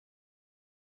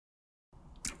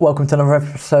Welcome to another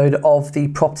episode of the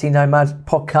Property Nomad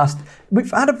podcast. We've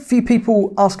had a few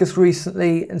people ask us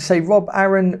recently and say, Rob,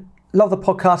 Aaron, love the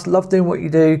podcast, love doing what you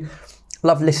do,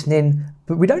 love listening,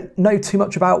 but we don't know too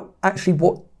much about actually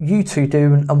what you two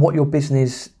do and what your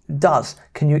business does.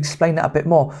 Can you explain that a bit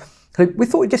more? So we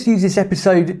thought we'd just use this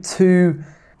episode to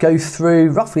go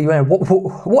through roughly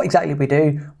what exactly we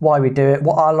do, why we do it,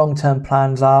 what our long-term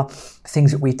plans are,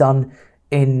 things that we've done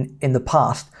in the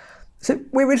past. So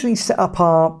we originally set up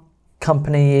our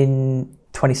company in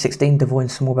 2016, Devoy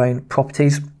and Smallbone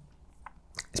Properties.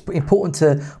 It's important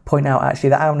to point out actually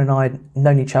that Aaron and I had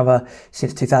known each other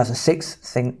since 2006,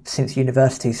 since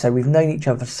university. So we've known each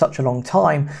other for such a long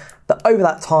time that over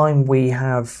that time we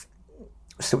have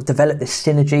sort of developed this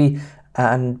synergy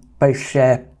and both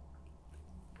share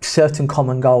certain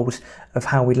common goals of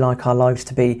how we'd like our lives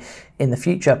to be in the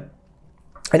future.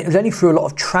 And it was only through a lot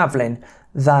of traveling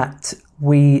that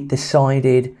we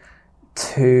decided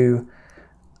to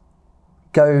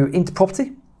go into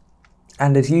property.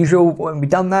 And as usual, when we've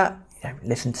done that,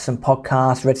 listened to some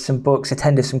podcasts, read some books,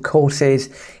 attended some courses,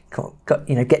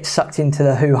 get sucked into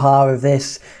the hoo-ha of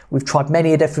this. We've tried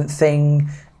many a different thing,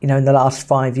 in the last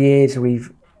 5 years.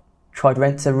 We've tried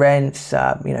rent-to-rents,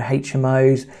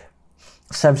 HMOs,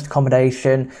 serviced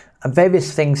accommodation, and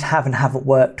various things have and haven't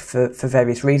worked for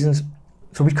various reasons.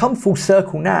 So we've come full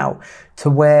circle now to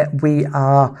where we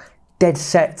are dead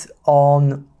set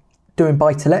on doing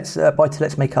buy-to-lets.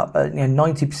 Buy-to-lets make up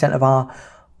 90% of our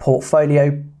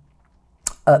portfolio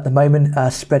at the moment,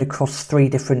 spread across 3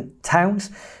 different towns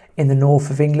in the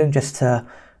north of England, just to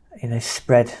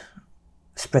spread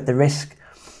the risk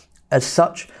as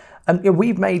such.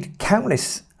 We've made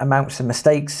countless amounts of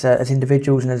mistakes as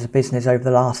individuals and as a business over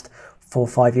the last 4 or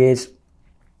 5 years.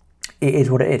 It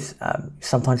is what it is.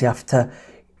 Sometimes you have to,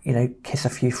 kiss a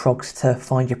few frogs to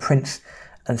find your prince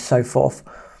and so forth.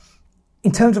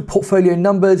 In terms of portfolio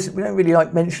numbers, we don't really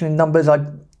like mentioning numbers.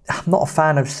 I'm not a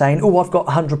fan of saying, I've got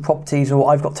 100 properties,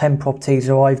 or I've got 10 properties,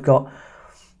 or I've got,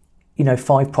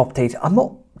 5 properties. I'm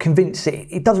not convinced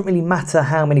it doesn't really matter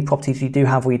how many properties you do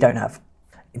have or you don't have.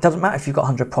 It doesn't matter if you've got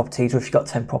 100 properties or if you've got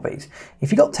 10 properties.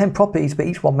 If you've got 10 properties, but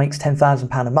each one makes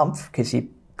 £10,000 a month because you've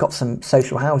got some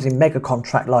social housing mega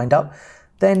contract lined up,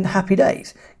 then happy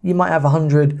days. You might have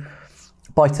 100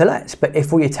 buy-to-lets, but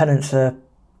if all your tenants are,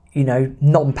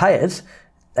 non-payers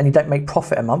and you don't make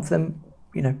profit a month, then,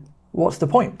 what's the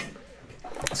point?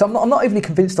 So I'm not overly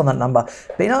convinced on that number.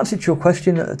 But in answer to your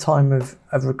question at the time of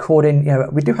recording,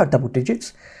 we do have double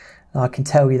digits. I can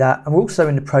tell you that. And we're also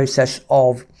in the process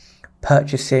of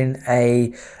purchasing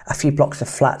a few blocks of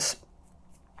flats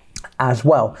as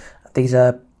well. These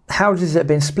are houses that have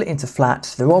been split into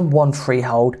flats. They're on one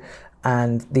freehold,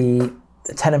 and the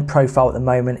tenant profile at the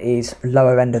moment is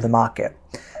lower end of the market.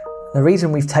 The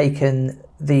reason we've taken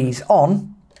these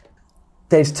on,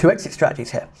 there's 2 exit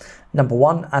strategies here. Number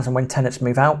 1, as and when tenants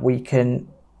move out, we can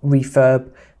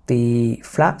refurb the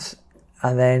flats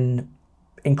and then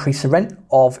increase the rent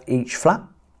of each flat.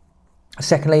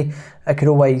 Secondly, I could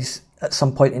always, at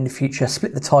some point in the future,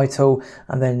 split the title,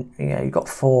 and then you've got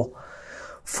four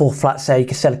flats there. You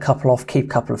can sell a couple off, keep a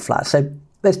couple of flats. So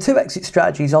there's 2 exit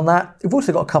strategies on that. We've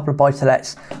also got a couple of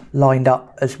buy-to-lets lined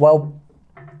up as well.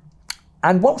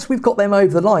 And once we've got them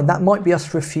over the line, that might be us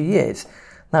for a few years.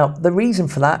 Now, the reason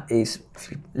for that is,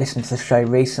 if you listened to the show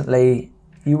recently,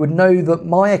 you would know that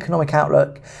my economic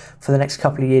outlook for the next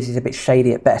couple of years is a bit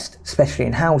shady at best, especially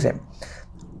in housing.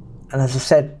 And as I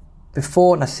said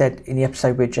before, and I said in the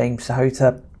episode with James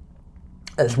Sahota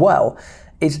as well,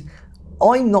 is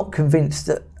I'm not convinced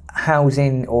that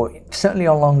housing, or certainly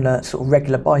along the sort of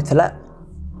regular buy-to-let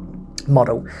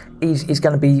model, is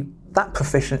going to be that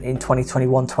proficient in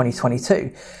 2021,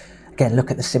 2022. Again,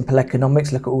 look at the simple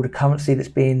economics, look at all the currency that's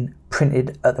being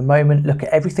printed at the moment, look at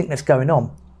everything that's going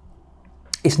on.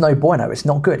 It's no bueno, it's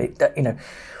not good.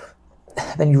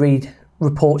 Then you read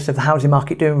reports of the housing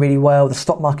market doing really well, the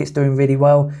stock market's doing really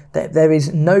well. There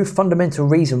is no fundamental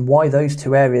reason why those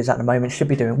 2 areas at the moment should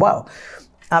be doing well.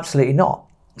 Absolutely not.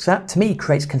 So that, to me,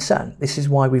 creates concern. This is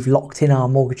why we've locked in our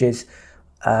mortgages,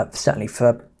 certainly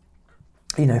for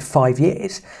 5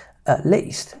 years at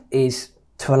least, is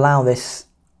to allow this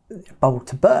bubble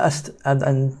to burst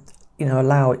and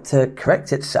allow it to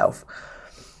correct itself.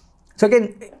 So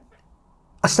again,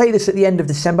 I say this at the end of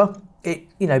December.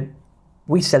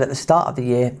 We said at the start of the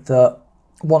year that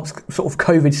once sort of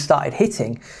COVID started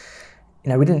hitting,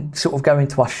 we didn't sort of go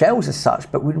into our shells as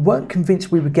such, but we weren't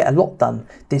convinced we would get a lot done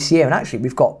this year. And actually,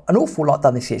 we've got an awful lot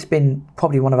done this year. It's been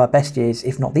probably one of our best years,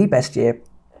 if not the best year,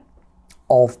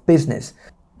 of business.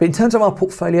 But in terms of our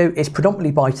portfolio, it's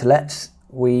predominantly buy-to-lets.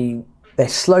 They're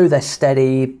slow, they're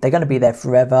steady, they're going to be there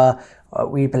forever.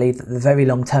 We believe that the very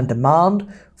long-term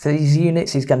demand for these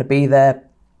units is going to be there.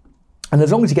 And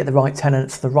as long as you get the right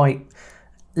tenants, the right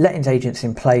lettings agents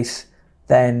in place,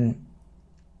 then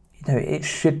it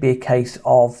should be a case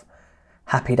of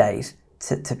happy days.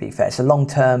 To be fair, it's a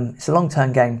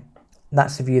long-term game.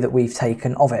 That's the view that we've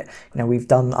taken of it. We've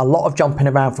done a lot of jumping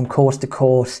around from course to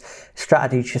course,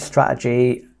 strategy to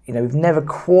strategy. We've never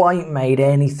quite made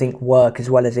anything work as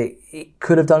well as it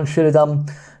could have done, should have done.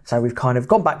 So we've kind of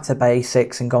gone back to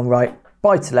basics and gone, right,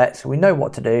 buy to let, so we know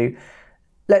what to do.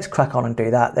 Let's crack on and do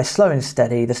that. They're slow and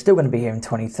steady. They're still going to be here in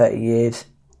 20, 30 years.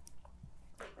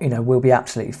 We'll be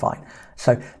absolutely fine.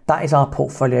 So that is our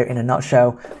portfolio in a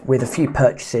nutshell, with a few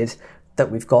purchases that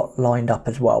we've got lined up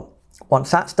as well. Once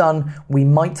that's done, we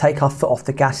might take our foot off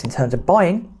the gas in terms of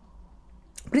buying,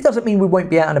 but it doesn't mean we won't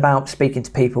be out and about speaking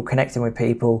to people, connecting with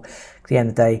people. At the end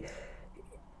of the day,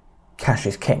 cash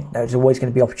is king. There's always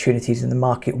going to be opportunities in the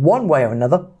market one way or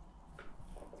another.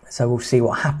 So we'll see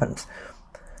what happens.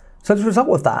 So as a result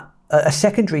of that, a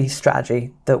secondary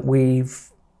strategy that we've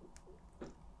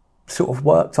sort of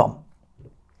worked on,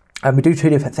 and we do two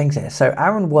different things here. So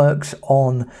Aaron works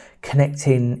on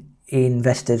connecting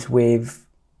investors with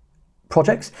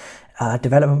projects,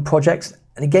 development projects.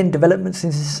 And again, developments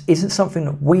isn't something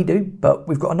that we do, but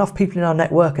we've got enough people in our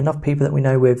network, enough people that we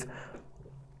know with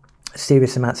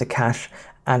serious amounts of cash,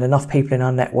 and enough people in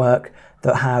our network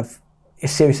that have a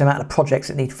serious amount of projects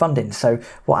that need funding. So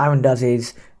what Aaron does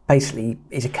is basically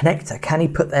is a connector. Can he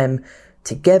put them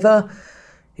together?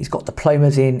 He's got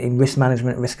diplomas in risk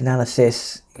management, risk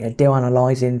analysis, deal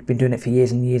analysing, been doing it for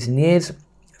years and years and years.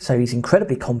 So he's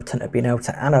incredibly competent at being able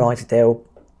to analyse a deal,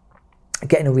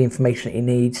 getting all the information that he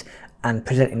needs and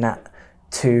presenting that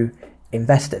to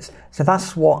investors. So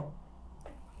that's what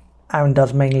Aaron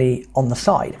does mainly on the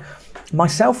side.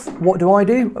 Myself, what do?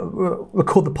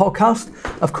 Record the podcast.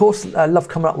 Of course, I love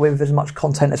coming up with as much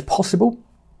content as possible.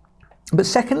 But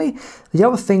secondly, the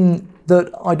other thing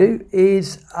that I do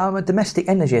is I'm a domestic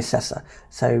energy assessor.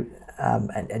 So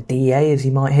a DEA, as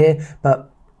you might hear, but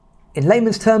in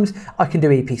layman's terms, I can do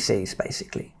EPCs,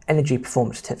 basically, energy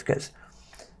performance certificates.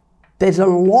 There's a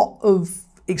lot of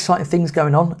exciting things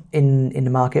going on in the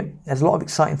market. There's a lot of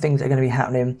exciting things that are going to be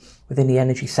happening within the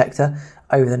energy sector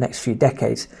over the next few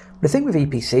decades. The thing with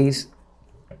EPCs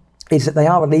is that they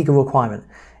are a legal requirement.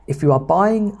 If you are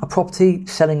buying a property,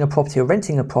 selling a property or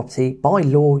renting a property, by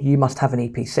law you must have an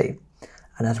EPC.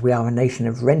 And as we are a nation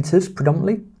of renters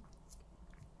predominantly,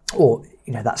 or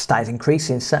that stat is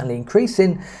increasing, certainly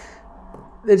increasing,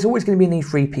 there's always going to be a need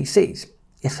for EPCs.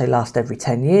 Yes, they last every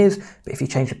 10 years, but if you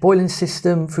change the boiling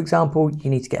system, for example, you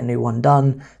need to get a new one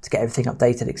done to get everything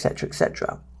updated, etc.,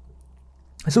 etc.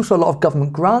 There's also a lot of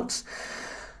government grants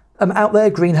out there,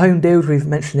 green home deals. We've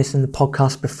mentioned this in the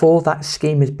podcast before. That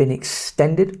scheme has been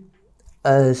extended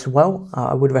as well.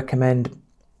 I would recommend,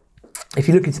 if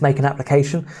you're looking to make an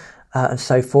application and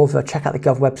so forth, check out the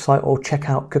Gov website or check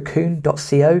out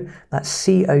cocoon.co. That's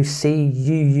COCUUN.co.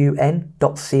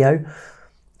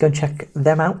 Go and check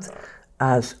them out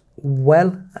as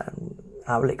well.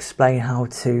 I will explain how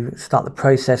to start the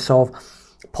process of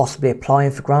possibly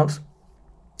applying for grants.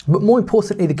 But more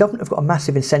importantly, the government have got a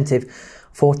massive incentive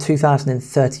for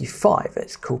 2035.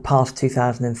 It's called Past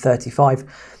 2035.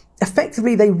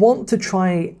 Effectively, they want to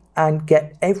try and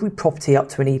get every property up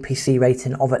to an EPC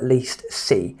rating of at least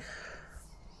C.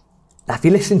 Now, if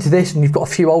you listen to this and you've got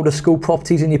a few older school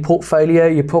properties in your portfolio,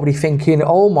 you're probably thinking,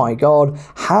 oh my God,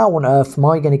 how on earth am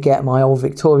I going to get my old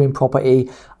Victorian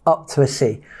property up to a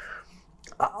C?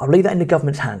 I'll leave that in the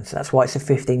government's hands. That's why it's a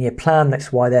 15-year plan.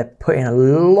 That's why they're putting a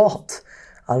lot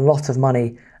of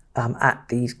money at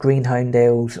these green home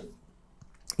deals,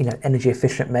 energy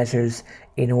efficient measures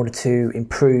in order to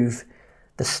improve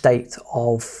the state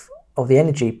of the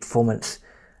energy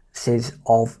performances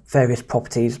of various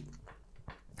properties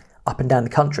up and down the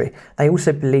country. They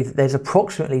also believe that there's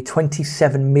approximately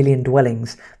 27 million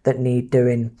dwellings that need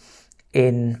doing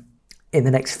in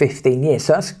the next 15 years.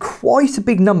 So that's quite a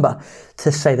big number,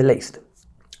 to say the least.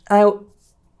 Now,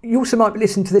 you also might be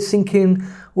listening to this thinking,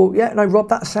 well, yeah, no, Rob,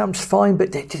 that sounds fine,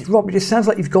 but Rob, it just sounds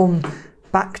like you've gone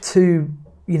back to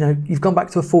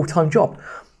a full-time job.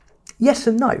 Yes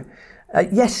and no.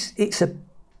 Yes, it's a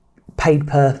paid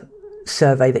per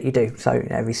survey that you do. So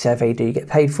every survey you do, you get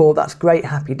paid for. That's great,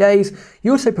 happy days.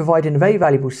 You're also providing a very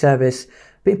valuable service,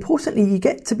 but importantly, you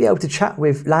get to be able to chat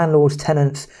with landlords,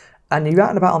 tenants, and you're out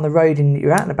and about on the road and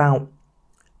you're out and about,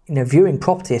 viewing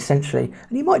property essentially.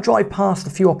 And you might drive past a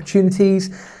few opportunities.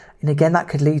 And again, that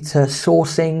could lead to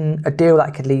sourcing a deal,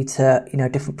 that could lead to, a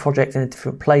different project in a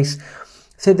different place.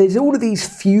 So there's all of these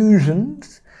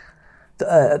fusions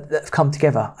that have come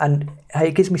together, and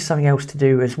it gives me something else to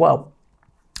do as well.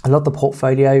 I love the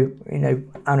portfolio. Aaron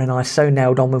and I are so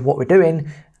nailed on with what we're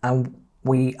doing, and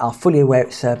we are fully aware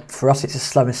for us it's a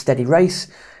slow and steady race.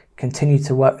 Continue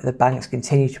to work with the banks,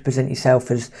 continue to present yourself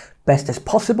as best as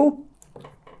possible.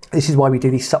 This is why we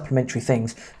do these supplementary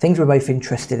things we're both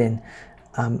interested in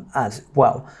as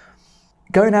well.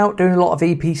 Going out, doing a lot of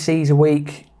EPCs a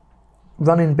week,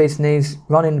 running business,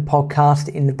 running the podcast.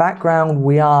 In the background,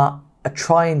 we are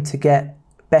trying to get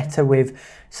better with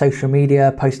social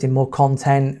media, posting more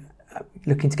content,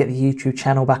 looking to get the YouTube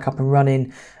channel back up and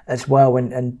running as well,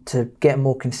 and to get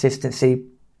more consistency.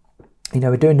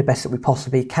 We're doing the best that we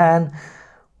possibly can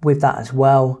with that as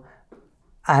well,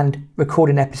 and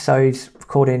recording episodes,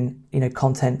 recording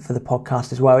content for the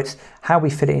podcast as well. It's how we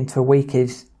fit it into a week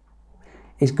is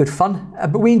good fun,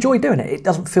 but we enjoy doing it. It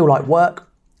doesn't feel like work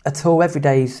at all. Every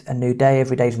day's a new day,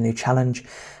 every day's a new challenge,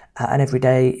 and every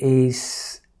day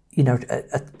is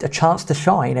a chance to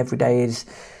shine. Every day is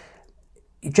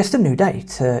just a new day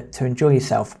to enjoy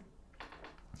yourself.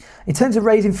 In terms of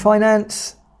raising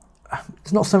finance,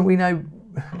 it's not something we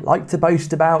like to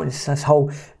boast about. It's this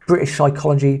whole British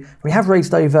psychology. We have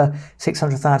raised over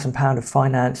 £600,000 of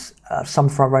finance, some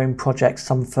for our own projects,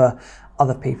 some for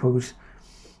other people's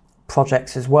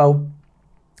projects as well.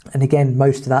 And again,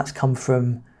 most of that's come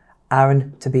from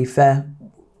Aaron, to be fair.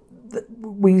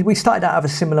 We started out of a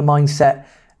similar mindset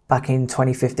back in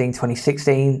 2015,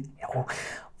 2016.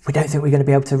 We don't think we're going to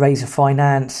be able to raise the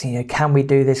finance. Can we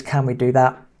do this? Can we do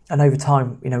that? And over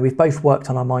time, we've both worked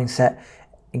on our mindset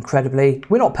incredibly.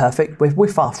 We're not perfect. We're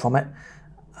far from it,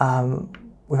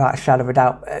 without a shadow of a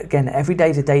doubt. Again, every day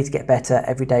is a day to get better.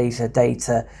 Every day is a day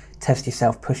to test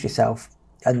yourself, push yourself.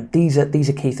 And these are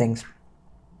key things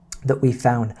that we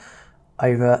found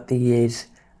over the years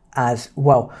as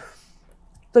well.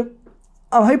 So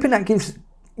I'm hoping that gives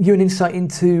you an insight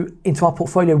into our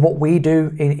portfolio, what we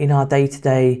do in our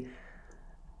day-to-day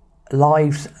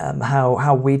lives,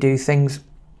 how we do things.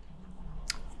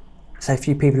 So a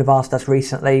few people have asked us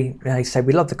recently, they say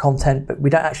we love the content, but we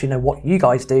don't actually know what you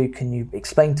guys do. Can you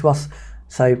explain to us?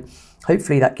 So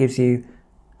hopefully that gives you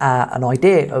an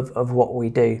idea of what we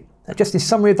do. Just in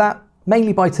summary of that,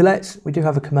 mainly buy-to-lets. We do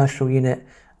have a commercial unit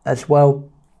as well.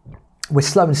 We're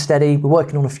slow and steady. We're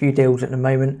working on a few deals at the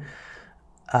moment.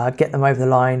 Get them over the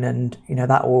line, and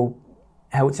that will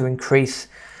help to increase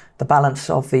the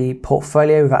balance of the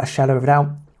portfolio without a shadow of a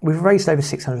doubt. We've raised over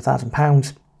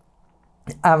 £600,000.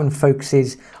 Aaron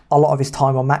focuses a lot of his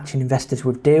time on matching investors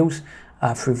with deals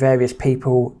through various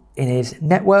people in his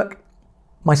network.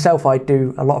 Myself, I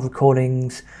do a lot of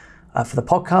recordings for the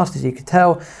podcast, as you can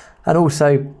tell, and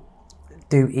also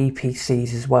do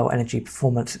EPCs as well, energy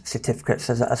performance certificates,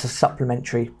 as a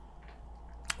supplementary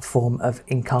form of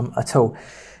income at all.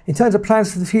 In terms of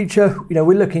plans for the future,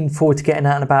 we're looking forward to getting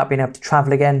out and about, being able to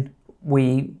travel again.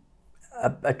 We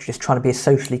are just trying to be as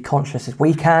socially conscious as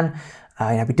we can.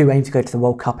 We do aim to go to the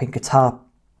World Cup in Qatar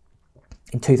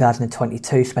in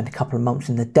 2022, spend a couple of months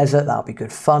in the desert. That'll be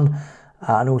good fun.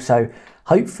 And also,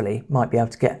 hopefully, might be able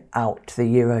to get out to the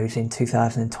Euros in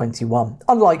 2021.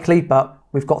 Unlikely, but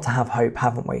we've got to have hope,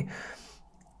 haven't we?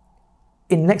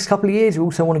 In the next couple of years, we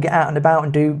also want to get out and about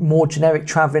and do more generic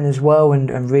travelling as well,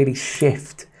 and really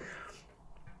shift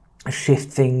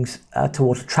things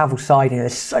towards the travel side.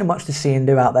 There's so much to see and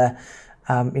do out there.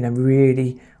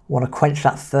 Really want to quench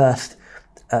that thirst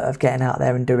of getting out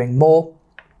there and doing more,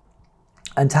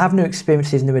 and to have new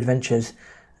experiences, new adventures.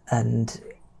 And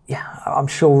yeah, I'm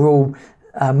sure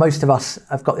most of us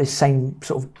have got this same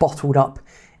sort of bottled up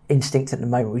instinct at the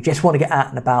moment. We just want to get out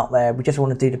and about there. We just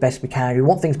want to do the best we can. We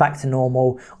want things back to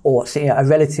normal, or see a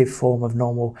relative form of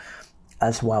normal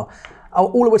as well.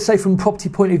 All I would say from a property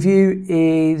point of view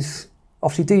is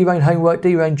obviously do your own homework, do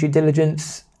your own due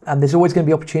diligence, and there's always going to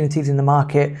be opportunities in the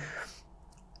market.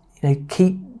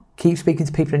 Keep speaking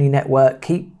to people in your network,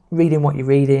 keep reading what you're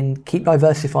reading, keep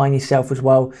diversifying yourself as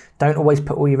well. Don't always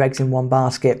put all your eggs in one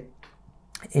basket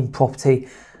in property.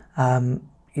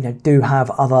 Do have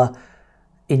other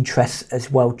interests as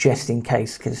well, just in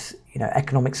case, because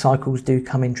economic cycles do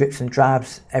come in drips and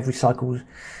drabs. Every cycle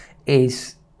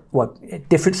is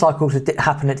different cycles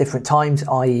happen at different times,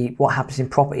 i.e. what happens in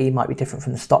property might be different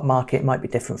from the stock market, might be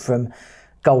different from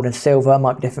gold and silver,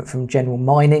 might be different from general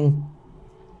mining.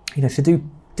 So do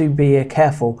be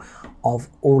careful of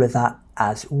all of that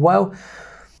as well.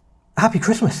 Happy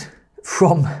Christmas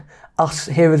from us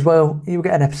here as well. You'll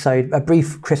get a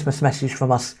brief Christmas message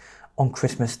from us on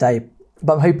Christmas Day.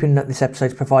 But I'm hoping that this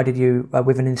episode's provided you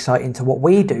with an insight into what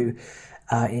we do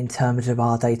in terms of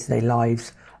our day-to-day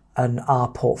lives and our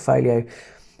portfolio.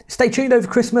 Stay tuned over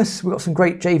Christmas. We've got some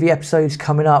great JV episodes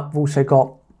coming up. We've also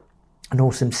got an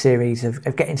awesome series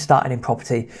of getting started in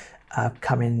property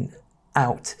coming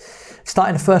out.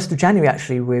 Starting the 1st of January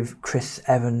actually with Chris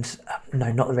Evans,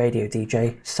 no, not the radio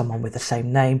DJ, someone with the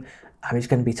same name. He's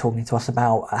going to be talking to us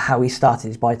about how he started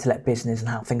his buy-to-let business and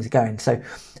how things are going. So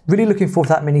really looking forward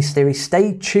to that mini-series.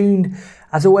 Stay tuned.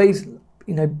 As always,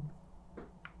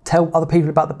 tell other people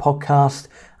about the podcast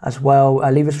as well.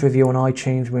 Leave us a review on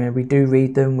iTunes. We do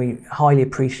read them. We highly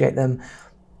appreciate them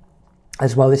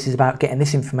as well. This is about getting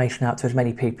this information out to as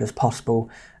many people as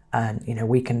possible. And,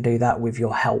 we can do that with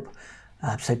your help.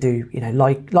 So do,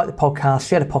 like the podcast,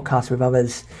 share the podcast with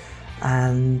others,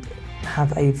 and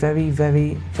have a very,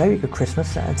 very, very good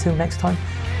Christmas. Until next time,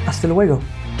 hasta luego.